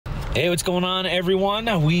Hey, what's going on, everyone?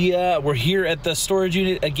 We're here at the storage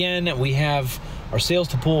unit again. We have our sales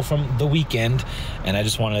to pull from the weekend, and I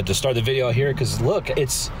just wanted to start the video out here because look,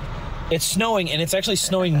 it's snowing, and it's actually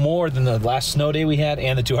snowing more than the last snow day we had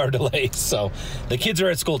and the 2-hour delay. So the kids are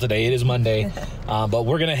at school today. It is Monday, but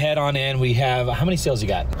we're gonna head on in. We have, how many sales you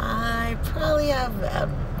got? I probably have,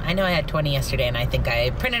 I know I had 20 yesterday, and I think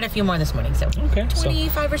I printed a few more this morning, so okay,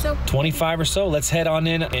 25 or so. 25 or so. Let's head on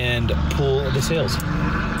in and pull the sales.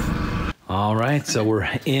 All right, so we're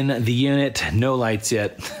in the unit. No lights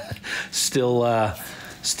yet. Still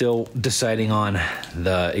deciding on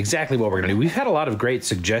exactly what we're gonna do. We've had a lot of great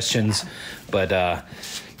suggestions, but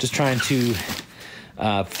just trying to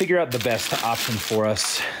figure out the best option for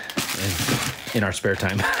us in our spare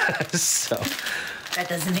time. So that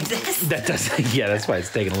doesn't exist. That doesn't. Yeah, that's why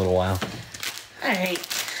it's taking a little while. All right.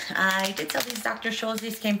 I did sell these Dr. Scholl's.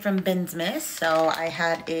 These came from Binsmith. So I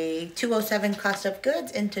had a $207 cost of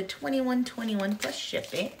goods into $21.21 plus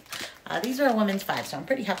shipping. These are a women's 5, so I'm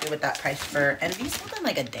pretty happy with that price and these sold in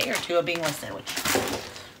like a day or two of being listed, which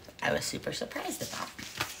I was super surprised about.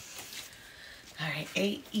 All right,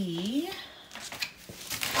 AE.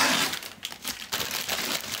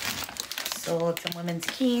 Sold some women's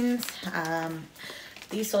Keens.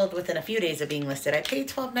 These sold within a few days of being listed. I paid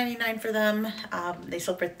 $12.99 for them. They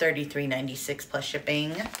sold for $33.96 plus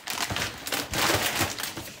shipping.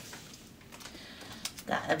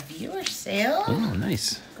 Got a viewer sale. Oh,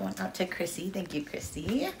 nice. Going out to Chrissy. Thank you,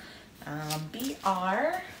 Chrissy.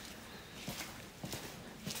 BR.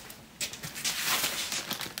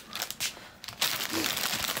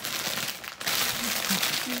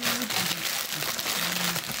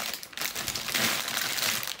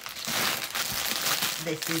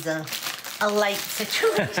 This is a light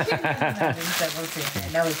situation. I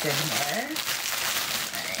know it's in here.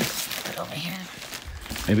 All right, put it over here.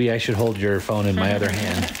 Maybe I should hold your phone in my other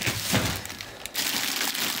hand.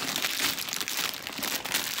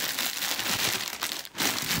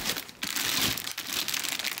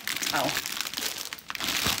 Oh.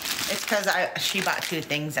 It's because she bought 2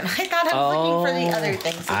 things, and I thought I was looking for the other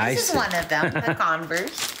things. So this is one of them, the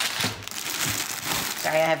Converse.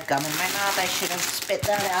 Sorry, I have gum in my mouth. I should have spit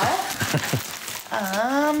that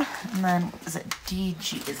out. And then, is it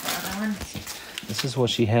DG is the other one? This is what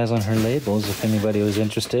she has on her labels, if anybody was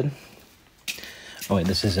interested. Oh wait,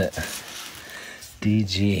 this is it.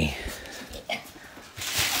 DG. Yeah.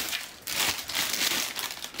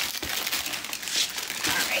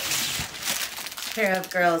 All right. Pair of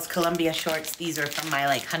girls' Columbia shorts. These are from my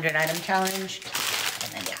 100-item challenge.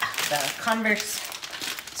 And then the Converse.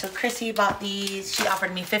 So Chrissy bought these. She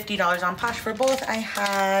offered me $50 on Posh for both. I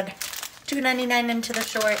had $2.99 into the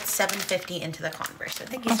shorts, $7.50 into the Converse. So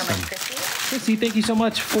thank you so much, Chrissy. Chrissy, thank you so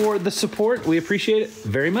much for the support. We appreciate it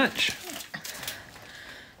very much.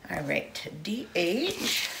 All right, DH.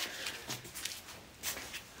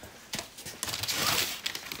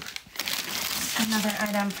 Another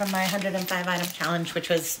item from my 105-item challenge, which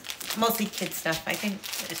was mostly kid stuff. I think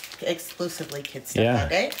exclusively kid stuff that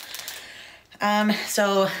day.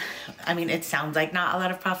 So, I mean, it sounds like not a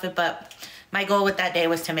lot of profit, but my goal with that day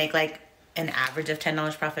was to make an average of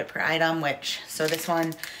 $10 profit per item, so this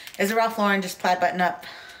one is a Ralph Lauren, just plaid button up,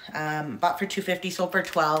 bought for $2.50, sold for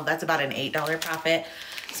 $12. That's about an $8 profit.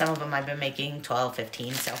 Some of them I've been making $12,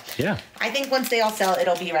 $15. So yeah, I think once they all sell,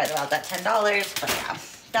 it'll be right about that $10. But yeah,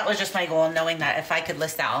 that was just my goal, knowing that if I could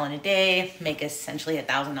list that all in a day, make essentially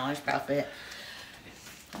 $1,000 profit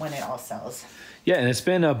when it all sells. Yeah, and it's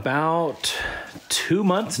been about 2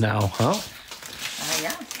 months now, huh?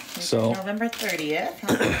 Yeah. So November 30th.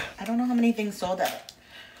 I don't know how many things sold out.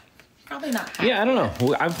 Probably not half. Yeah, I don't know.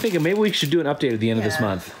 I'm thinking maybe we should do an update at the end of this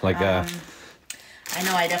month. I know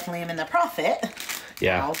I definitely am in the profit.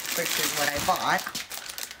 Yeah. Now, versus what I bought.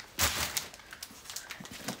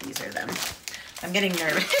 These are them. I'm getting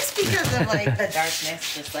nervous because of the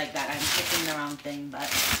darkness, just like that. I'm picking the wrong thing, but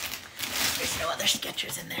there's no other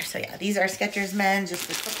Skechers in there. So yeah, these are Skechers men, just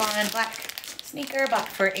the slip-on black sneaker, bought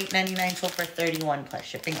for $8.99, sold for $31 plus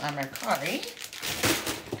shipping on Mercari.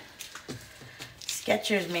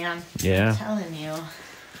 Skechers, man. Yeah. I'm telling you. All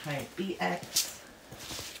right, BX.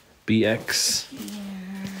 BX.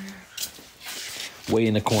 Here. Way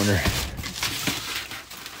in the corner.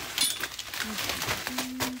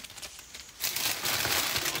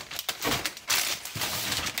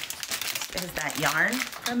 Is that yarn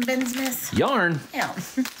from Binsmith? Yarn? Yeah.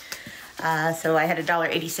 So I had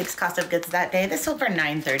 $1.86 cost of goods that day. This sold for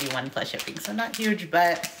 $9.31 plus shipping, so not huge,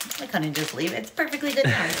 but I couldn't just leave it. It's perfectly good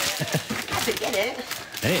yarn. Had to get it.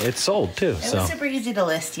 Hey, it's sold too. It was super easy to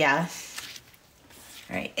list, yeah.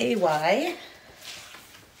 All right, AY.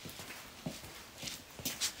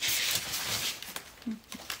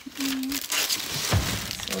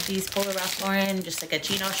 these Polar Ralph Lauren, just like a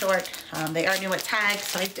chino short. They are new with tags,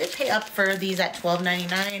 so I did pay up for these at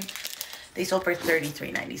 $12.99. They sold for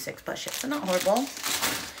 $33.96 plus ship, so not horrible.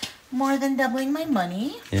 More than doubling my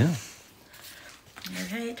money. Yeah.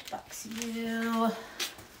 All right, box you.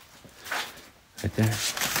 Right there.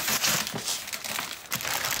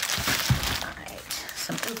 All right,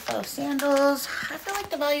 some UFO sandals. I feel like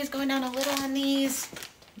the value is going down a little on these.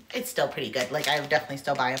 It's still pretty good. Like, I would definitely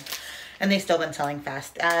still buy them. And they've still been selling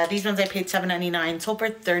fast. These ones I paid $7.99. Sold for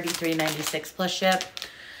 $33.96 plus ship.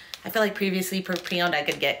 I feel like previously for pre-owned I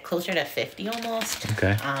could get closer to $50 almost.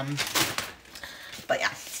 Okay. But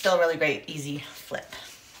yeah, still really great, easy flip.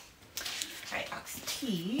 All right, box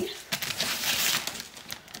T.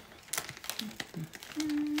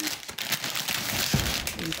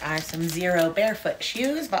 These are some Zero barefoot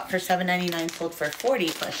shoes. Bought for $7.99, sold for $40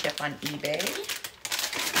 plus ship on eBay.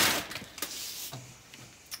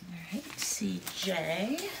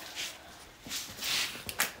 CJ.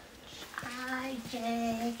 Hi,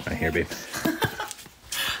 Jay. Right here, babe.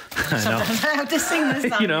 I know. Sometimes I have to sing this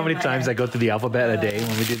song. You know how many times I go through the alphabet a day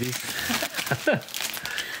when we do these? All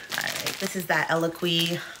right, this is that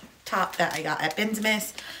Eloquii top that I got at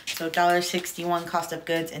Binsmith. So $1.61 cost of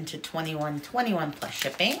goods into $21.21 plus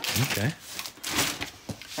shipping. Okay.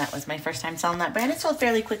 That was my first time selling that brand. It sold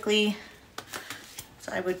fairly quickly,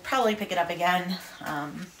 so I would probably pick it up again.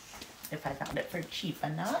 If I found it for cheap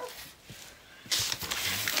enough.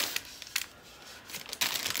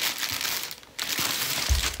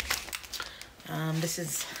 This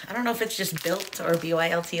is, I don't know if it's just Built or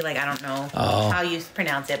BYLT, like I don't know how you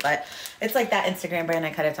pronounce it, but it's like that Instagram brand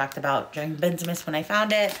I kind of talked about during Binsmith when I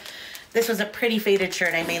found it. This was a pretty faded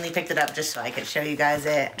shirt. I mainly picked it up just so I could show you guys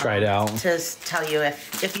it. Try it out. To tell you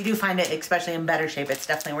if you do find it, especially in better shape, it's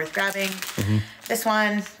definitely worth grabbing. This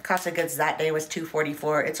one, cost of goods that day was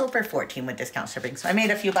 $2.44. It sold for $14 with discount shipping, so I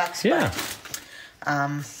made a few bucks. Yeah.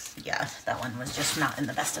 But, yeah, that one was just not in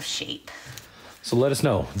the best of shape. So let us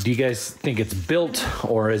know. Do you guys think it's Built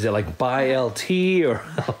or is it like BYLT or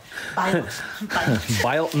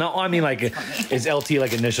By? No, I mean like is LT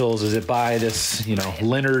like initials? Is it by this? You know,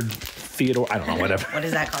 Leonard Theodore? I don't know. Whatever. What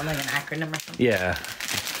is that called? Like an acronym or something? Yeah.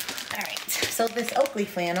 All right. So this Oakley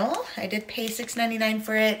flannel, I did pay $6.99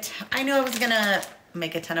 for it. I knew I was gonna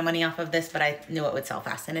make a ton of money off of this, but I knew it would sell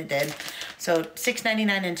fast, and it did. So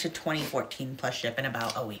 $6.99 into $20.14 plus ship in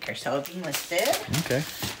about a week or so of being listed. Okay.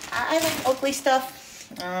 I like Oakley stuff.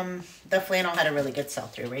 The flannel had a really good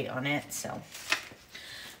sell-through rate on it, so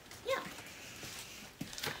yeah.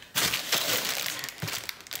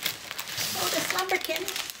 Oh, this lumberkin.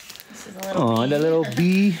 This is a little Oh, bee. that little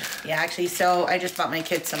bee. Yeah, actually, so I just bought my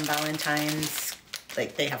kids some Valentine's.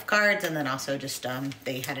 Like, they have cards, and then also just,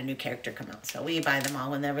 they had a new character come out. So we buy them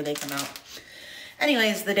all whenever they come out.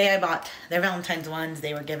 Anyways, the day I bought their Valentine's ones,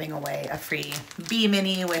 they were giving away a free bee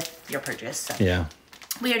mini with your purchase. So Yeah.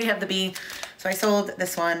 we already have the bee. So I sold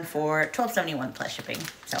this one for $12.71 plus shipping.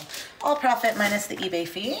 So all profit minus the eBay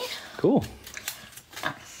fee. Cool.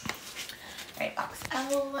 All right, box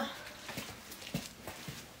L.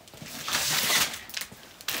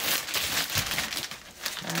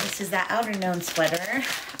 This is that outer known sweater.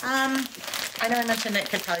 I know I mentioned it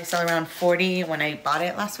could probably sell around $40 when I bought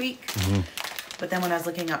it last week. But then when I was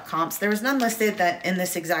looking up comps, there was none listed that in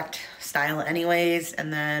this exact style anyways.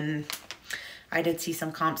 And then I did see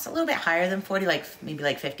some comps a little bit higher than 40, like maybe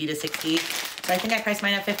like 50 to 60. So I think I priced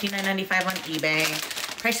mine at $59.95 on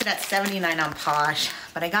eBay. Priced it at $79 on Posh,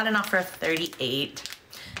 but I got an offer of $38.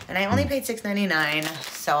 And I only paid $6.99.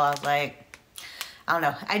 So I was like, I don't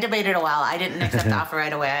know. I debated a while. I didn't accept the offer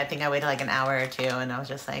right away. I think I waited like an hour or two, and I was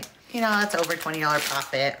just like, you know, that's over $20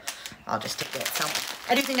 profit. I'll just take it. So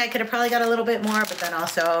I do think I could have probably got a little bit more, but then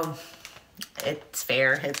also it's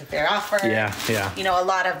fair. It's a fair offer. Yeah, yeah. You know, a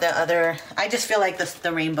lot of the other, I just feel like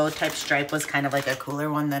the rainbow type stripe was kind of like a cooler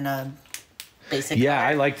one than a basic. Yeah, color.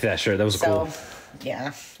 I liked that shirt. That was cool.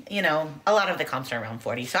 Yeah, you know, a lot of the comps are around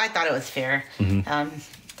 40, so I thought it was fair.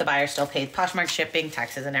 The buyer still paid Poshmark shipping,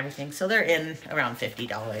 taxes, and everything, so they're in around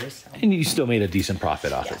 $50. So. And you still made a decent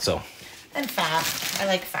profit off Yeah. it, so. And fast. I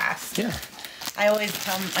like fast. Yeah. I always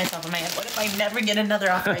tell myself in my head, what if I never get another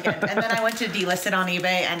offer again? And then I went to delist it on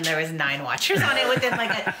eBay, and there was 9 watchers on it within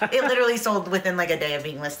it literally sold within like a day of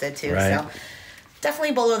being listed too. Right. So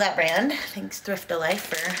definitely below that brand. Thanks Thrift of Life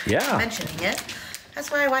for mentioning it. That's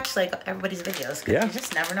why I watch like everybody's videos, because you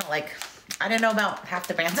just never know. Like, I didn't know about half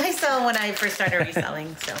the brands I sell when I first started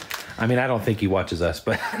reselling. So I mean, I don't think he watches us,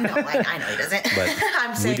 but no, I know he doesn't. But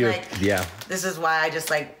I'm saying like, yeah. This is why I just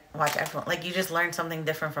like watch everyone. Like, you just learn something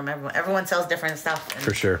different from everyone. Everyone sells different stuff. And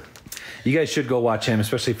for sure. You guys should go watch him,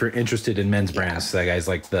 especially if you're interested in men's brands. That guy's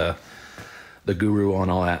like the the guru on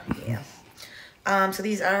all that. Yeah. So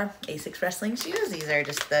these are Asics wrestling shoes. These are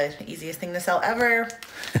just the easiest thing to sell ever.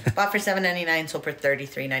 Bought for $7.99, sold for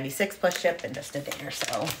 $33.96 plus ship in just a day or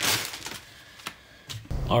so.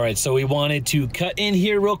 All right, so we wanted to cut in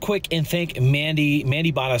here real quick and thank Mandy.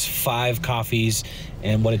 Mandy bought us 5 coffees,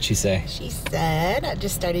 and what did she say? She said, I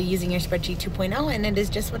just started using your spreadsheet 2.0, and it is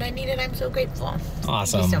just what I needed. I'm so grateful.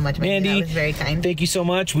 Awesome. Thank you so much, Mandy. Mandy, that was very kind. Thank you so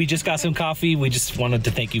much. We just got some coffee. We just wanted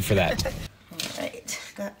to thank you for that. All right,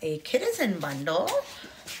 got a Kitizen bundle.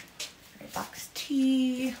 Box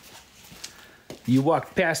tee. You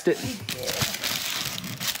walked past it. I did.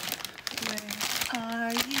 Where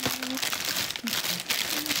are you?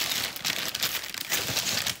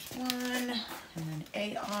 One, and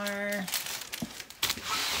then AR.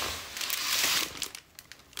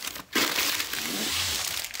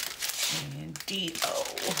 And DO.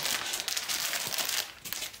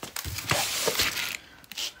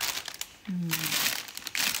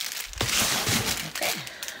 Okay.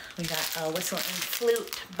 We got a Whistle and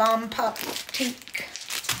Flute, Bomb Pop, Tank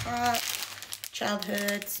Top,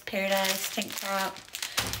 Childhood's Paradise, Tank Top,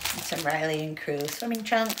 and some Riley and Crew swimming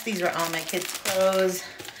trunks. These were all my kids' clothes.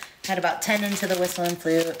 Had about 10 into the Whistle and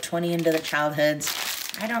Flute, 20 into the Childhoods.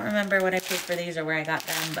 I don't remember what I paid for these or where I got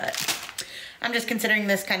them, but I'm just considering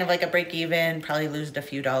this kind of like a break even. Probably lose a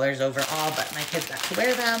few dollars overall, but my kids got to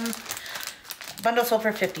wear them. Bundle sold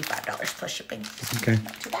for $55 plus shipping. Okay.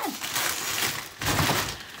 Not too bad.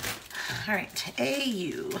 All right,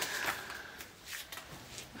 AU.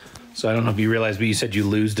 So I don't know if you realized, but you said you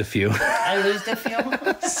loosed a few. I loosed a few.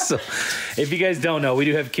 So if you guys don't know, we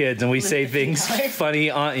do have kids, and we say things funny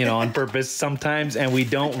on purpose sometimes, and we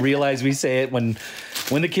don't realize we say it when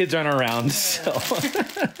the kids aren't around. So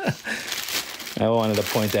I wanted to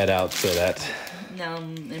point that out so that. No,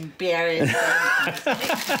 I'm embarrassed.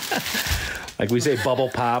 Like we say bubble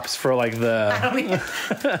pops for like the. I mean,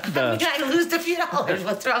 I loosed a few dollars.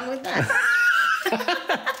 What's wrong with that?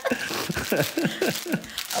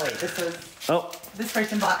 Oh wait, this was. Oh. This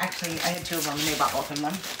person bought, actually, I had 2 of them and they bought both of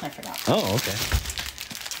them. I forgot. Oh, okay.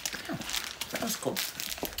 Oh, that was cool.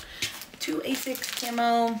 2 Asics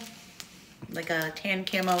camo, like a tan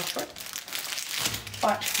camo short.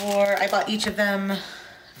 I bought each of them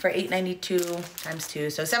for $8.92 times 2.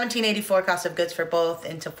 So $17.84 cost of goods for both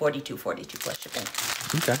into $42.42 plus shipping.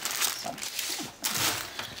 Okay. So,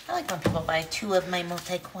 I like when people buy 2 of my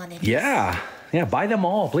multi-quantities. Yeah. Yeah, buy them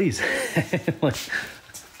all, please.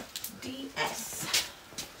 DS.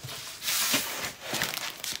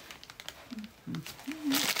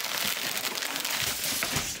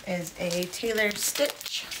 Is a Taylor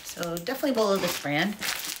Stitch, so definitely below this brand.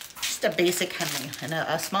 Just a basic hemming and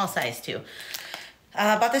a small size too.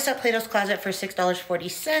 Bought this at Plato's Closet for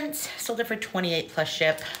 $6.40. Sold it for $28 plus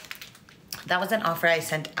ship. That was an offer I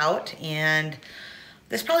sent out, and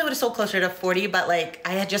this probably would have sold closer to $40, but like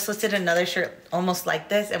I had just listed another shirt almost like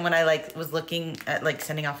this, and when I like was looking at like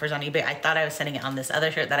sending offers on eBay, I thought I was sending it on this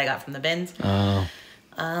other shirt that I got from the bins. Oh.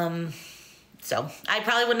 So I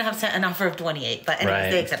probably wouldn't have sent an offer of 28, but anyways,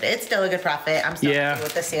 Right. They accepted it. It's still a good profit. I'm still happy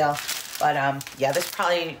with the sale. But yeah, this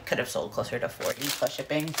probably could have sold closer to 40 plus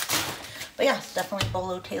shipping. But yeah, definitely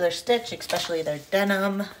below Taylor Stitch, especially their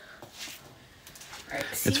denim. Right,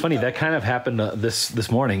 It's funny, that kind of happened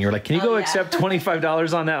this morning. You're like, can you go accept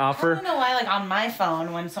 $25 on that offer? I don't know why, like on my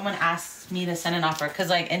phone, when someone asks me to send an offer, because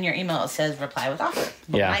like in your email it says reply with offer.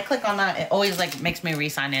 But Yeah. when I click on that, it always like makes me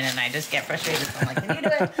re-sign in, and I just get frustrated. So I'm like, can you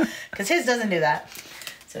do it? Because his doesn't do that.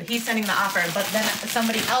 So he's sending the offer, but then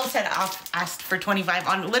somebody else had asked for 25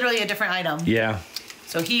 on literally a different item. Yeah.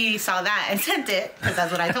 So he saw that and sent it, because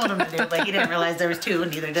that's what I told him to do, but he didn't realize there was 2,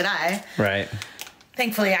 and neither did I. Right.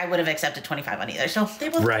 Thankfully, I would have accepted 25 on either, so they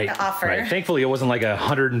both got the offer. Right. Thankfully, it wasn't like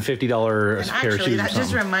 $150 pair of shoes Actually, or that something.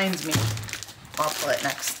 just reminds me. I'll pull it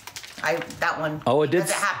next. That one. Oh, it did?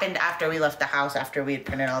 Because it happened after we left the house, after we had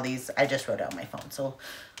printed all these. I just wrote it on my phone, so.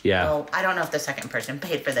 Yeah. Well, I don't know if the second person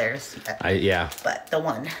paid for theirs yet. Yeah. But the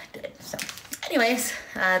one did, so. Anyways,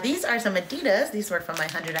 these are some Adidas. These were from my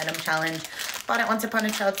 100 item challenge. Bought it Once Upon a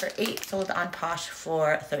Child for $8, sold on Posh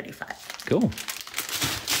for $35. Cool.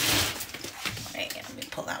 Alright, let me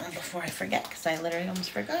pull that one before I forget, because I literally almost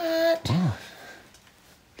forgot. Wow.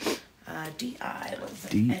 DI was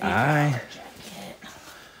DI. jacket.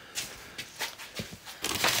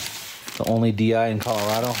 The only DI in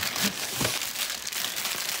Colorado.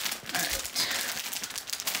 Alright.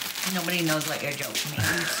 Nobody knows what your joke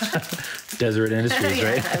means. Desert Industries,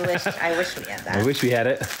 Yeah, right? I wish we had that. I wish we had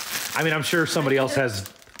it. I mean, I'm sure somebody else has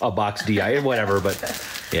a box DI or whatever, but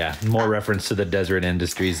yeah, more reference to the Desert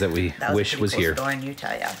Industries that we That was wish a pretty was cool here. store in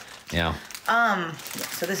Utah, yeah. Yeah.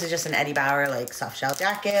 So this is just an Eddie Bauer like soft shell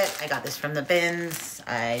jacket. I got this from the bins.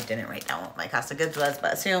 I didn't write down what my cost of goods was,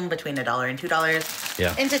 but assume between $1 and $2.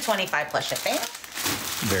 Yeah. Into 25 plus shipping.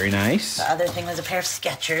 Very nice. The other thing was a pair of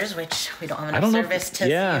Skechers, which we don't have enough service to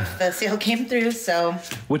see if the sale came through. So.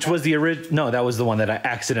 Which was the original? No, that was the one that I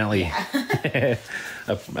accidentally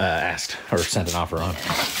asked or sent an offer on.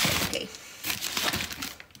 Okay.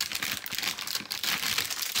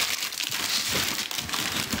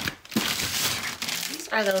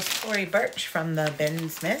 Are those Tory Burch from the Bin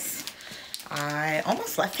Smiths. I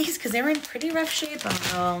almost left these because they were in pretty rough shape.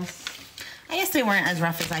 I guess they weren't as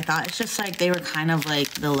rough as I thought. It's just like they were kind of like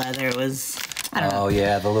the leather was, I don't know. Oh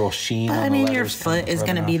yeah, the little sheen on the leather. I mean, your foot is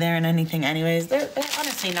going to be there in anything anyways. They're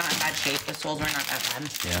honestly not in bad shape. The soles were not that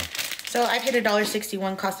bad. Yeah. So I paid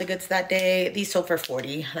 $1.61 cost of goods that day. These sold for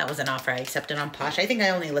 $40. That was an offer I accepted on Posh. I think I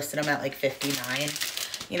only listed them at like $59.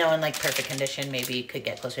 You know, in like perfect condition, maybe you could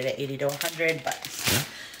get closer to $80 to $100, but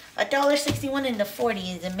 $1.61 into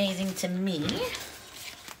 $40 is amazing to me.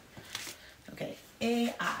 Okay,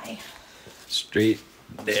 AI. Straight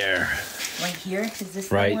there. Right here, is this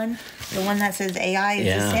the one? The one that says AI, is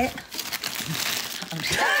this it?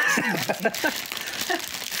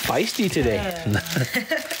 Feisty today.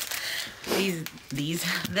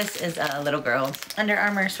 This is a little girl Under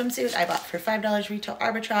Armour swimsuit I bought for $5 retail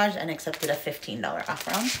arbitrage and accepted a $15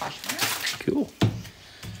 offer on Poshmark. Cool.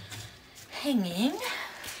 Hanging.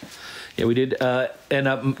 Yeah, we did end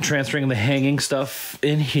up transferring the hanging stuff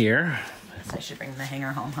in here. So I should bring the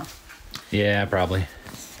hanger home, huh? Yeah, probably.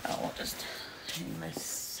 So we'll just hang this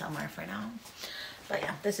somewhere for now. But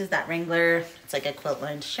yeah, this is that Wrangler. It's like a quilt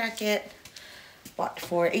lined jacket. Bought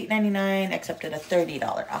for $8.99, accepted a $30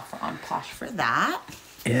 offer on Posh for that.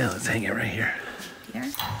 Yeah, let's hang it right here.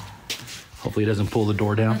 Here. Hopefully it doesn't pull the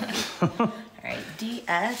door down. All right,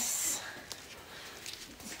 DS.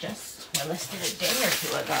 It's just, I listed a day or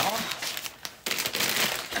two ago.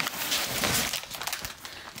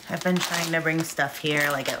 I've been trying to bring stuff here,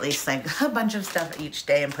 like at least like a bunch of stuff each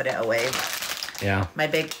day and put it away. Yeah. My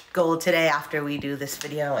big goal today after we do this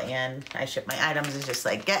video and I ship my items is just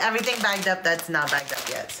like get everything bagged up that's not bagged up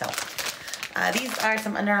yet. So these are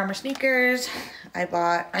some Under Armour sneakers. I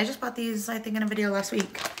just bought these, I think, in a video last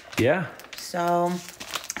week. Yeah. So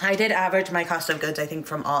I did average my cost of goods, I think,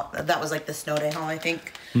 from all, that was like the snow day haul, I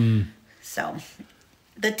think. So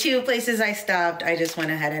the two places I stopped, I just went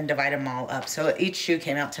ahead and divided them all up. So each shoe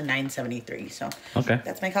came out to $9.73. So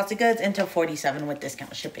that's my cost of goods into $47 with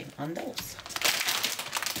discount shipping on those.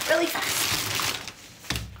 Really fast.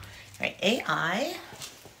 All right, AI.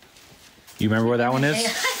 You remember where that one is? I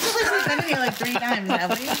feel like we've done it here like 3 times,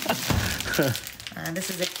 have we? This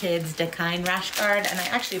is a kid's Dakine rash guard, and I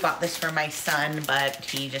actually bought this for my son, but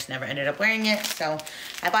he just never ended up wearing it. So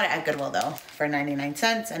I bought it at Goodwill though for 99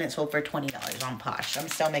 cents, and it sold for $20 on Posh. I'm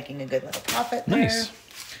still making a good little profit there. Nice.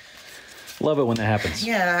 Love it when that happens.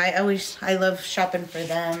 Yeah, I love shopping for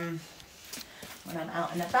them when I'm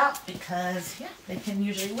out and about because, yeah, they can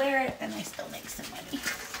usually wear it and I still make some money.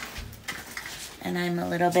 And I'm a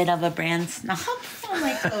little bit of a brand snob. I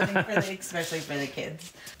like clothing, especially for the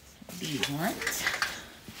kids. These ones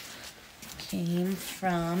came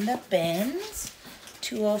from the bins.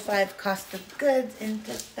 $2.05 cost of goods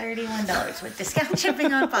into $31 with discount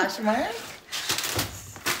shipping on Poshmark.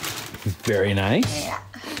 Very nice. Yeah.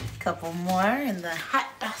 A couple more in the hat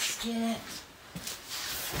basket.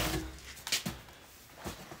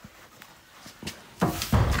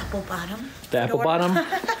 Apple bottom. The apple bottom.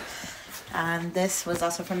 This was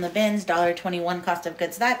also from the bins. $1.21 cost of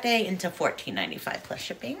goods that day into $14.95 plus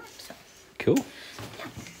shipping. So, cool. Yeah.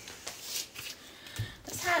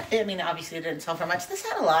 This hat, I mean, obviously it didn't sell for much. This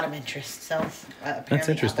had a lot of interest. So apparently that's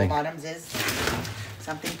interesting. Apple bottoms is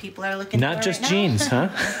something people are looking Not for just right jeans, now.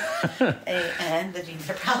 huh? And the jeans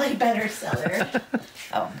are probably better seller.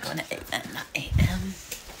 Oh, I'm going to AM, not AM.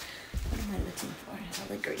 What am I looking for?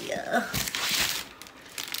 Allegria.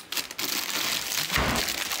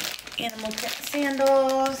 Animal print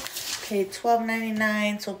sandals. Paid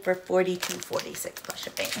 $12.99. Sold for $42.46 plus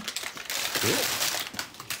shipping. Cool.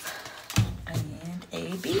 And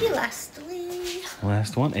AB, lastly.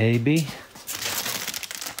 Last one, AB.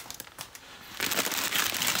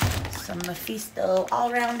 Some Mephisto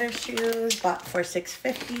all-rounder shoes. Bought for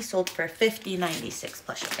 $6.50. Sold for $50.96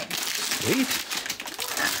 plus shipping. Sweet.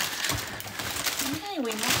 Okay,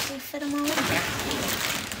 we mostly fit them all in here.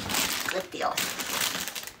 Good deal.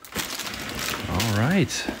 All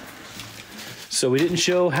right. So we didn't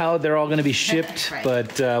show how they're all going to be shipped, Right.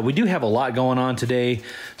 but we do have a lot going on today.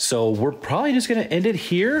 So we're probably just going to end it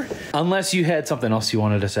here. Unless you had something else you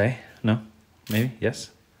wanted to say. No? Maybe? Yes?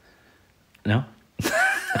 No? I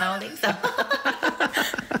don't think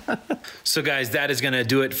So. So guys, that is going to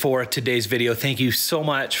do it for today's video. Thank you so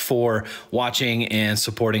much for watching and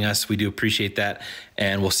supporting us. We do appreciate that.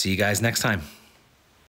 And we'll see you guys next time.